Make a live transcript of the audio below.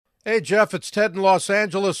Hey, Jeff, it's Ted in Los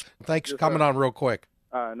Angeles. Thanks for Yes, coming sir. on real quick.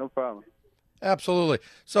 All right, no problem. Absolutely.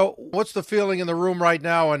 So, what's the feeling in the room right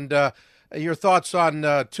now, and your thoughts on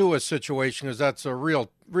Tua's situation? Because that's a real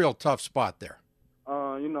tough spot there.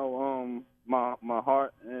 My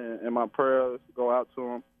heart and my prayers go out to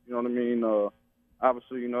him. You know what I mean?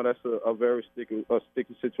 Obviously, that's a very sticky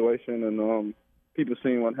situation, and people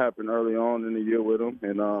seen what happened early on in the year with him,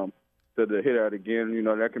 and to hit out again,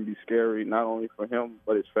 that can be scary not only for him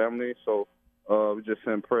but his family. So we just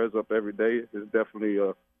send prayers up every day. It's definitely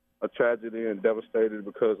a tragedy and devastated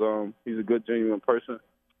because he's a good, genuine person.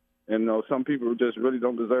 And some people just really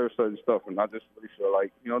don't deserve certain stuff, and I just really feel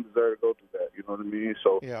like you don't deserve to go through that. You know what I mean?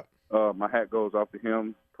 So Yeah. my hat goes out to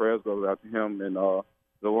him, prayers goes out to him, and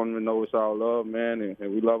the one to know it's all love, man, and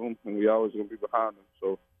we love him, and we always gonna be behind him.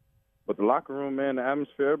 So, but the locker room, man, the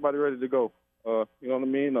atmosphere, everybody ready to go. You know what I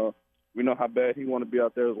mean? We know how bad he want to be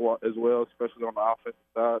out there as well, especially on the offensive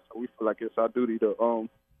side. So we feel like it's our duty to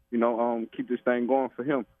keep this thing going for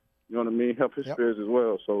him. You know what I mean? Help his Yep. spirits as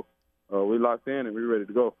well. So we locked in and we ready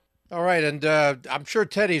to go. All right, and I'm sure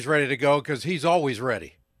Teddy's ready to go because he's always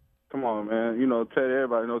ready. Come on, man. Teddy,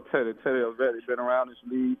 everybody know Teddy. Teddy has been around this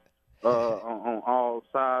league on all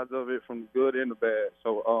sides of it, from the good and the bad.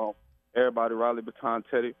 So everybody rally behind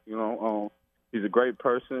Teddy. He's a great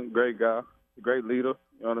person, great guy, a great leader.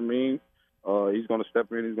 You know what I mean? He's going to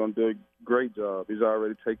step in. He's going to do a great job. He's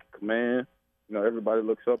already taken command. Everybody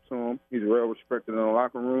looks up to him. He's well respected in the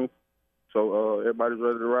locker room. So everybody's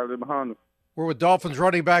ready to rally behind him. We're with Dolphins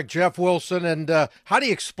running back Jeff Wilson, and how do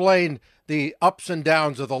you explain the ups and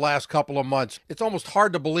downs of the last couple of months? It's almost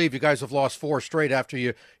hard to believe you guys have lost four straight after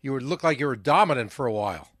you would look like you were dominant for a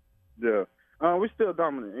while. Yeah. We're still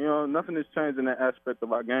dominant. Nothing has changed in that aspect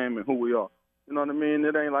of our game and who we are. You know what I mean?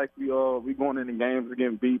 It ain't like we going into games and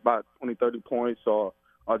getting beat by 20, 30 points or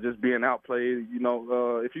just being outplayed.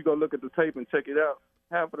 If you go look at the tape and check it out,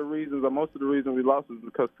 half of the reasons or most of the reason we lost is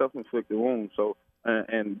because self-inflicted wounds. So,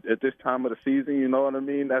 and at this time of the season, you know what I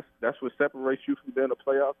mean? That's what separates you from being a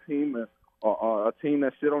playoff team and or a team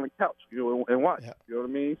that sit on the couch, and watch. Yeah. You know what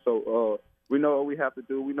I mean? So we know what we have to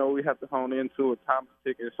do. We know we have to hone into a time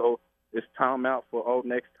ticket. So it's time out for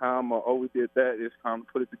next time or we did that. It's time to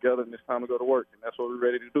put it together and it's time to go to work, and that's what we're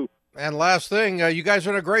ready to do. And last thing, you guys are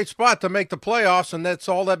in a great spot to make the playoffs, and that's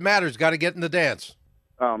all that matters. Got to get in the dance.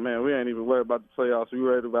 Oh man, we ain't even worried about the playoffs.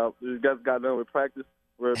 We just got done with practice.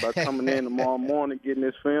 We're about coming in tomorrow morning, getting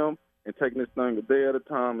this film, and taking this thing a day at a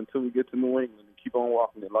time until we get to New England and keep on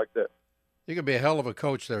walking it like that. You could be a hell of a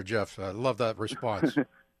coach there, Jeff. I love that response.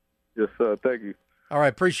 Yes, sir. Thank you. All right,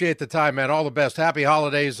 appreciate the time, man. All the best. Happy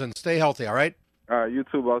holidays and stay healthy, all right? All right, you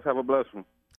too, boss. Have a blessed one.